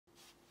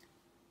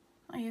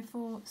Hi Year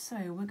 4, so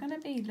we're going to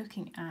be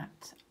looking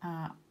at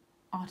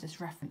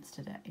artist reference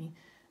today,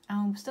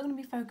 and we're still going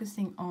to be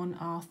focusing on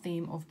our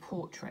theme of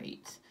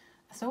portrait.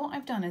 So what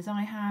I've done is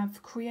I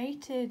have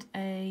created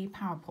a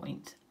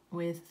PowerPoint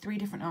with 3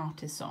 different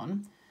artists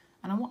on,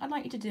 and what I'd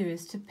like you to do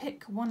is to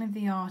pick one of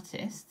the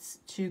artists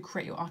to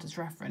create your artist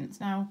reference.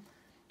 Now,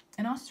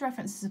 an artist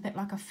reference is a bit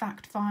like a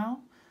fact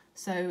file,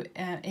 so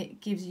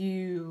it gives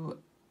you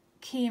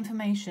key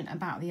information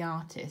about the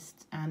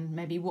artist and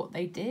maybe what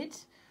they did.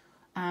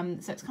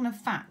 So it's kind of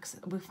facts.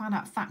 We find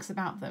out facts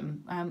about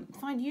them.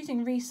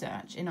 Using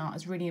research in art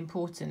is really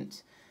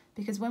important,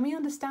 because when we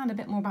understand a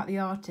bit more about the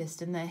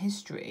artist and their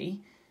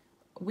history,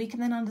 we can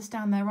then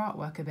understand their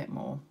artwork a bit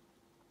more.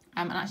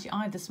 And actually,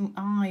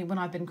 when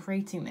I've been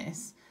creating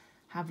this,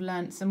 have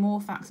learnt some more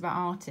facts about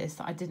artists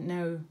that I didn't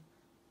know.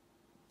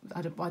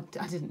 I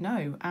didn't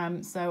know.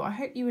 So I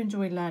hope you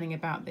enjoy learning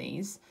about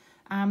these.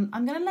 I'm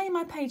going to lay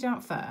my page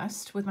out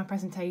first with my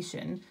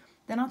presentation.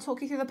 Then I'll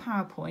talk you through the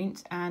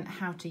PowerPoint and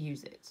how to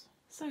use it.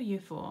 So Year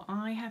 4,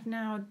 I have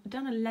now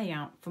done a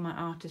layout for my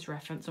artist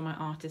reference or my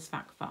artist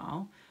fact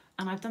file,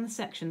 and I've done the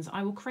sections.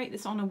 I will create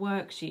this on a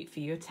worksheet for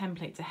you, a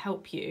template to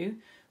help you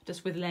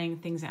just with laying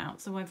things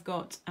out. So I've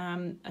got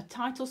a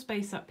title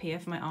space up here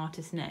for my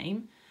artist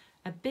name,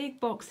 a big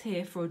box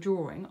here for a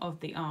drawing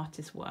of the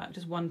artist's work,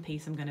 just one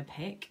piece I'm going to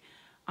pick.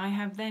 I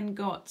have then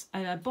got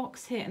a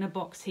box here and a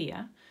box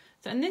here.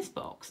 So in this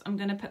box, I'm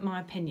going to put my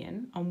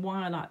opinion on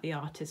why I like the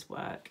artist's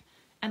work.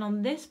 And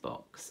on this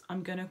box,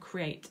 I'm going to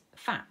create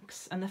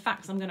facts, and the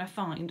facts I'm going to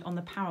find on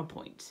the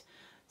PowerPoint.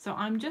 So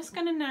I'm just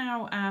going to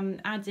now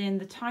add in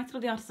the title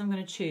of the artist I'm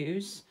going to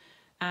choose.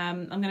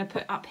 I'm going to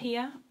put up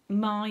here,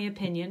 my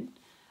opinion.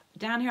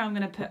 Down here, I'm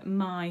going to put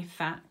my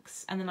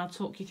facts, and then I'll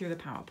talk you through the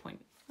PowerPoint.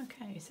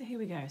 Okay, so here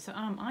we go. So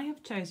I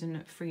have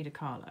chosen Frida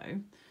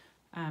Kahlo.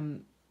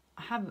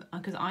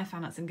 Because I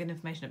found out some good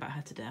information about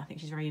her today. I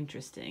think she's very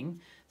interesting.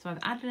 So I've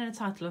added in a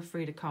title of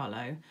Frida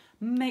Kahlo.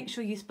 Make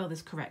sure you spell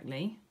this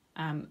correctly.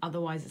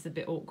 Otherwise it's a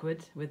bit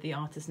awkward with the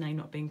artist name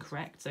not being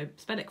correct, so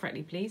spell it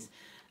correctly please.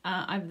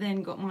 I've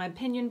then got my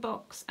opinion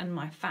box and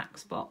my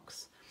facts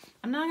box.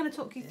 I'm now going to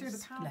talk you through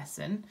the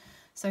lesson.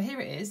 So here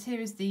it is.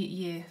 Here is the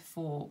Year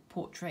 4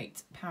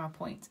 portrait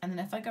PowerPoint, and then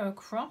if I go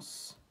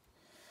across,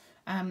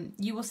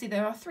 you will see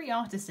there are 3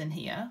 artists in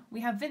here.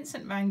 We have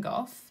Vincent van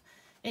Gogh.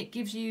 It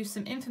gives you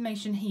some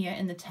information here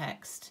in the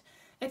text.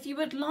 If you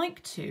would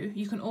like to,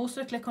 you can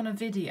also click on a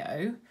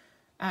video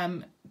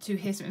to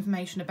hear some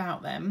information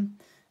about them.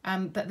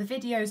 But the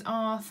videos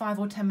are 5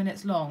 or 10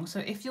 minutes long, so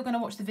if you're going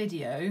to watch the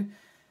video,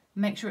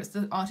 make sure it's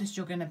the artist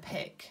you're going to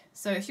pick.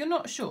 So if you're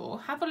not sure,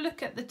 have a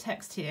look at the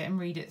text here and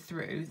read it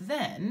through.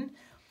 Then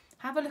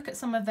have a look at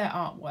some of their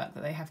artwork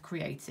that they have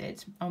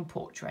created on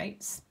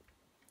portraits.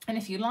 And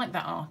if you like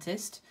that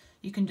artist,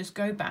 you can just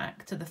go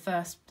back to the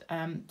first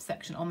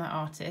section on that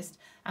artist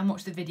and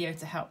watch the video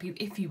to help you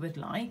if you would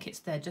like. It's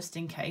there just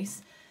in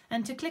case.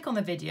 And to click on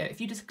the video, if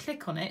you just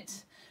click on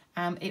it,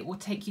 it will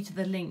take you to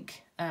the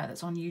link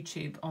that's on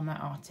YouTube on that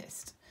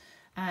artist.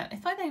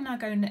 If I then now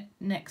go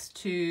next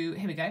to,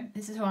 here we go,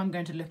 this is who I'm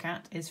going to look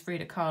at, is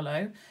Frida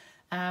Kahlo.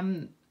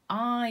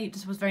 I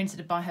just was very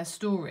interested by her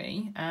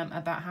story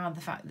about how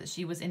the fact that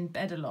she was in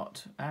bed a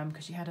lot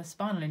because she had a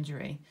spinal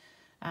injury.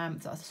 So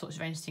I thought it was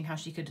very interesting how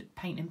she could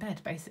paint in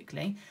bed,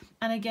 basically.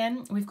 And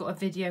again, we've got a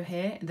video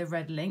here, the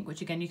red link,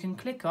 which again you can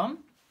click on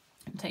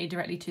and take you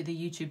directly to the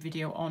YouTube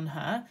video on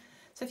her.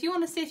 So if you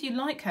want to see if you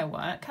like her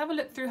work, have a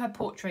look through her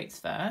portraits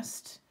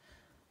first.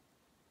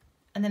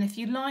 And then if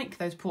you like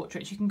those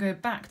portraits, you can go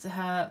back to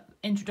her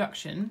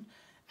introduction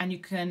and you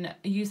can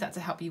use that to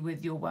help you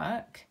with your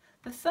work.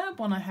 The third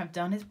one I have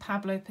done is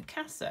Pablo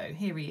Picasso.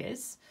 Here he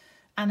is.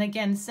 And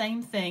again,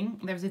 same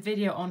thing. There's a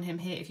video on him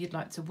here if you'd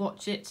like to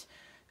watch it.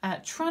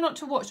 Try not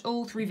to watch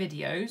all 3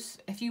 videos.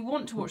 If you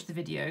want to watch the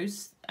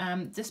videos,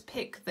 just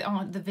pick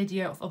the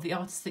video of the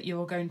artist that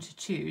you're going to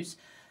choose.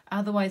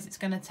 Otherwise, it's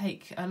going to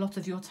take a lot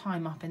of your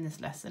time up in this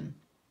lesson.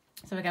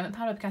 So again, with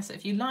Pablo Picasso,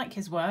 if you like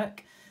his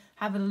work,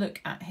 have a look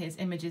at his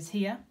images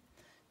here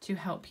to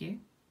help you.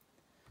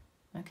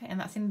 Okay, and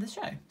that's the end of the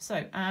show.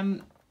 So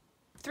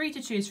 3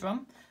 to choose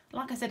from.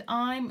 Like I said,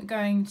 I'm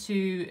going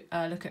to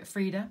look at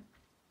Frida.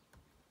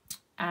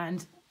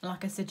 And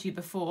like I said to you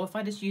before, if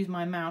I just use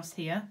my mouse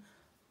here,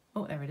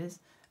 oh, there it is.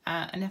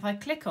 And if I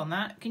click on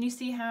that, can you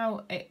see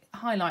how it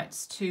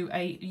highlights to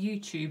a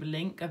YouTube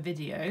link, a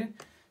video?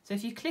 So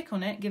if you click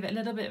on it, give it a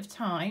little bit of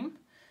time,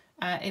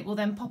 it will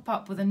then pop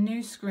up with a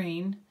new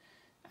screen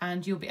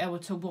and you'll be able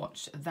to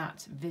watch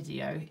that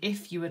video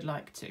if you would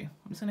like to.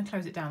 I'm just going to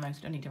close it down though, so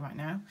I don't need it right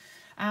now.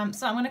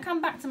 So I'm going to come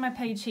back to my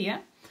page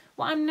here.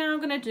 What I'm now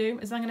going to do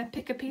is I'm going to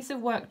pick a piece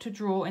of work to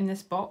draw in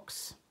this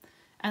box,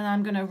 and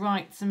I'm going to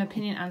write some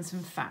opinion and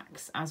some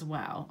facts as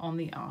well on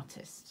the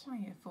artist. Hi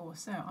Year 4,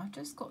 so I've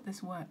just got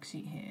this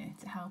worksheet here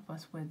to help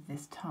us with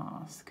this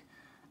task.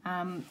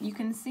 You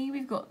can see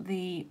we've got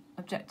the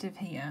objective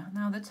here.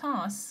 Now the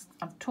task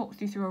I've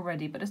talked you through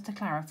already, but just to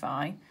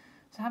clarify,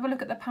 so have a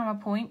look at the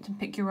PowerPoint and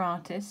pick your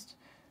artist,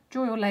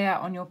 draw your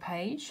layout on your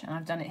page, and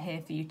I've done it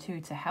here for you too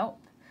to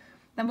help.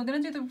 Then we're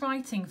going to do the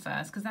writing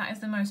first because that is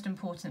the most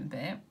important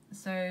bit.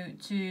 So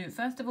to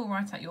first of all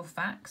write out your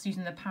facts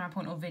using the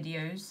PowerPoint or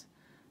videos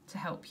to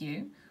help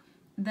you.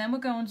 Then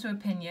we'll go on to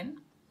opinion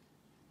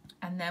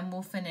and then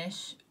we'll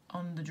finish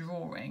on the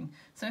drawing.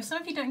 So if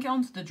some of you don't get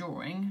onto the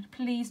drawing,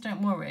 please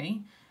don't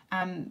worry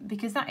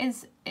because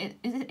it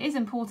is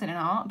important in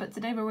art, but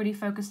today we're really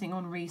focusing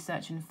on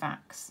research and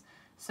facts.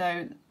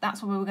 So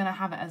that's why we're going to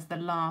have it as the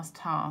last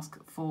task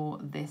for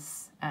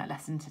this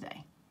lesson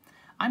today.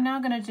 I'm now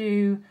going to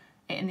do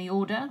it in the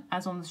order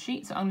as on the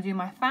sheet. So I'm going to do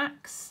my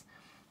facts.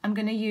 I'm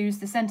going to use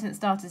the sentence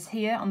starters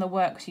here on the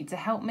worksheet to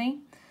help me.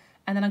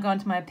 And then I go on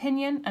to my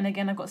opinion. And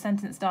again, I've got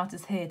sentence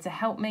starters here to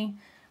help me.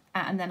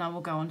 And then I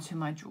will go on to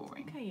my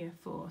drawing. Okay, year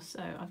 4.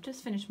 So I've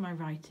just finished my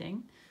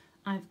writing.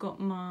 I've got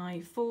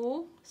my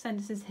 4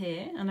 sentences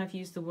here and I've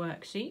used the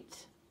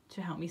worksheet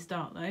to help me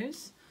start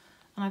those.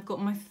 And I've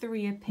got my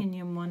 3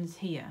 opinion ones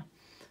here.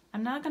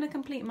 I'm now going to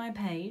complete my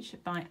page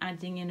by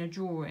adding in a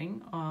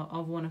drawing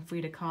of one of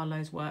Frida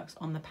Kahlo's works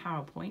on the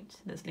PowerPoint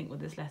that's linked with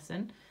this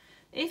lesson.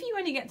 If you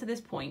only get to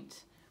this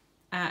point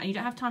and you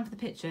don't have time for the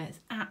picture,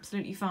 it's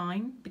absolutely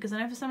fine because I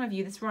know for some of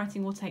you this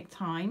writing will take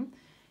time.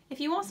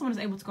 If you are someone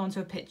who's able to go onto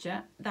a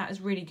picture, that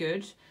is really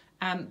good.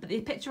 But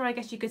the picture, I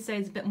guess you could say,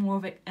 is a bit more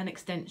of an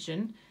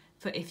extension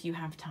for if you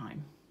have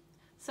time.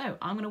 So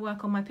I'm going to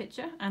work on my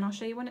picture and I'll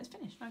show you when it's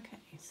finished. Okay,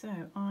 so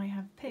I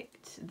have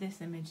picked this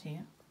image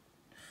here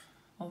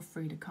of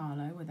Frida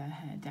Kahlo with her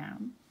hair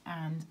down,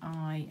 and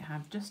I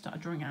have just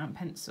started drawing it out in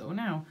pencil.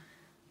 Now,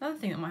 another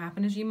thing that might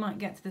happen is you might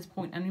get to this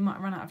point and you might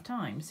run out of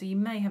time, so you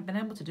may have been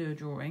able to do a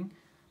drawing,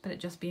 but it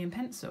just be in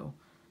pencil.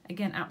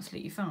 Again,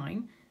 absolutely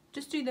fine.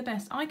 Just do the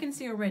best. I can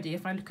see already,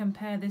 if I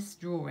compare this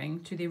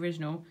drawing to the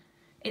original,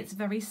 it's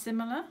very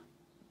similar,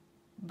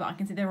 but I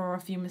can see there are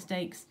a few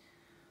mistakes.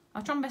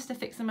 I'll try my best to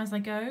fix them as I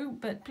go,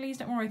 but please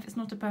don't worry if it's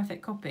not a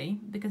perfect copy,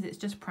 because it's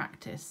just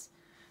practice.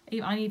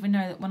 I even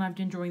know that when I've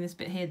been drawing this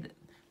bit here,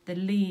 the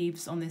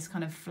leaves on this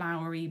kind of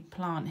flowery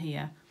plant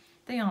here,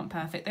 they aren't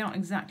perfect, they aren't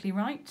exactly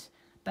right,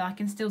 but I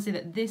can still see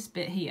that this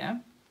bit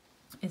here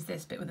is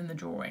this bit within the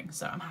drawing,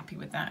 so I'm happy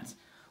with that.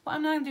 What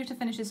I'm now going to do to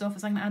finish this off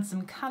is I'm going to add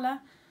some colour.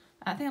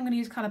 I think I'm going to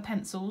use colour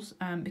pencils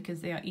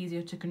because they are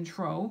easier to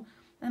control,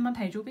 and my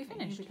page will be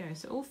finished. Here we go,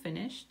 so all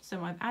finished.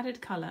 So I've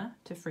added colour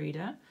to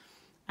Frida.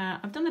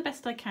 I've done the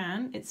best I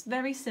can. It's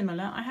very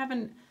similar. I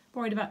haven't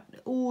worried about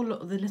all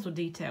of the little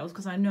details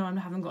because I know I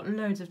haven't got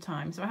loads of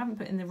time, so I haven't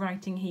put in the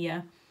writing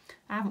here.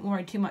 I haven't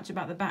worried too much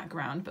about the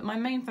background, but my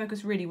main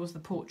focus really was the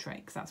portrait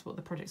because that's what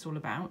the project's all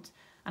about.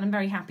 And I'm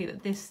very happy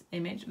that this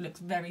image looks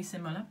very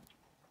similar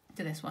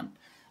to this one.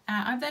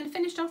 I've then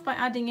finished off by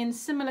adding in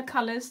similar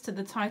colours to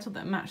the title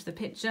that match the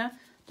picture,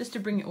 just to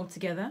bring it all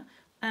together.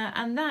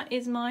 And that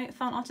is my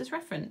Fun Artist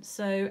reference.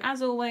 So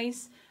as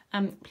always,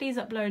 please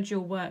upload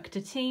your work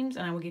to Teams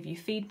and I will give you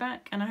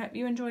feedback. And I hope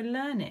you enjoy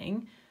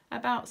learning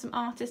about some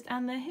artists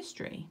and their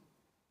history.